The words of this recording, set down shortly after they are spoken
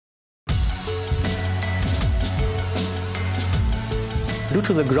Due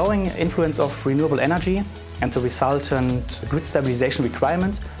to the growing influence of renewable energy and the resultant grid stabilization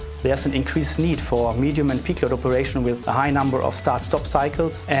requirements, there's an increased need for medium and peak load operation with a high number of start-stop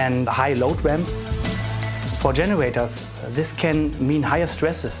cycles and high load ramps. For generators, this can mean higher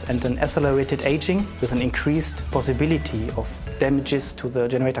stresses and an accelerated aging with an increased possibility of damages to the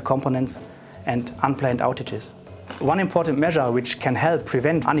generator components and unplanned outages. One important measure which can help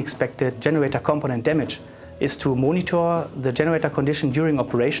prevent unexpected generator component damage is to monitor the generator condition during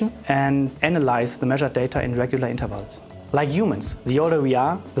operation and analyze the measured data in regular intervals. Like humans, the older we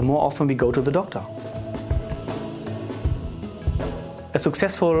are, the more often we go to the doctor. A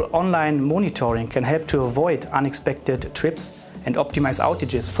successful online monitoring can help to avoid unexpected trips and optimize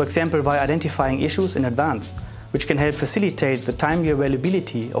outages, for example by identifying issues in advance, which can help facilitate the timely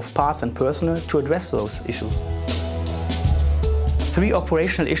availability of parts and personnel to address those issues. 3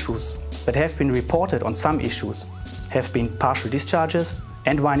 operational issues that have been reported on some issues have been partial discharges,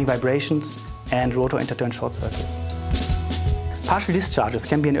 end winding vibrations and rotor interturn short circuits. Partial discharges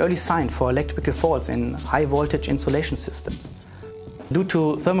can be an early sign for electrical faults in high voltage insulation systems. Due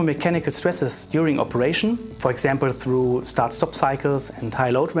to thermomechanical stresses during operation, for example through start-stop cycles and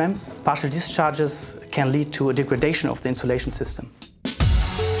high load ramps, partial discharges can lead to a degradation of the insulation system.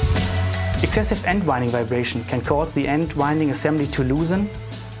 Excessive end winding vibration can cause the end winding assembly to loosen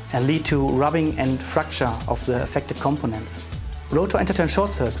and lead to rubbing and fracture of the affected components. Rotor interturn short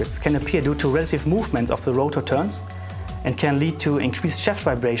circuits can appear due to relative movements of the rotor turns and can lead to increased shaft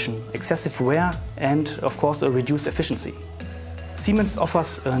vibration, excessive wear and, of course, a reduced efficiency. Siemens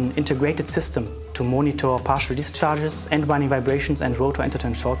offers an integrated system to monitor partial discharges, end winding vibrations and rotor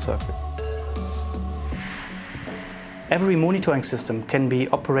interturn short circuits. Every monitoring system can be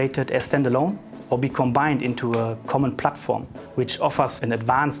operated as standalone or be combined into a common platform, which offers an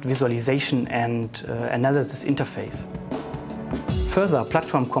advanced visualization and analysis interface. Further,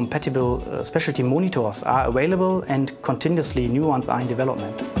 platform-compatible specialty monitors are available and continuously new ones are in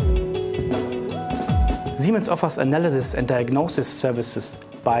development. Siemens offers analysis and diagnosis services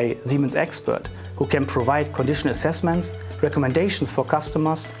by Siemens Expert, who can provide condition assessments, recommendations for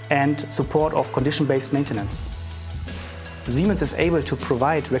customers and support of condition-based maintenance. Siemens is able to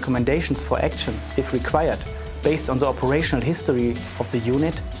provide recommendations for action, if required, based on the operational history of the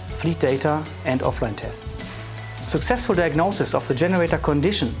unit, fleet data and offline tests. Successful diagnosis of the generator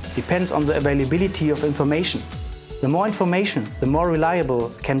condition depends on the availability of information. The more information, the more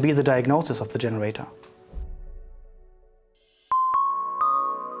reliable can be the diagnosis of the generator.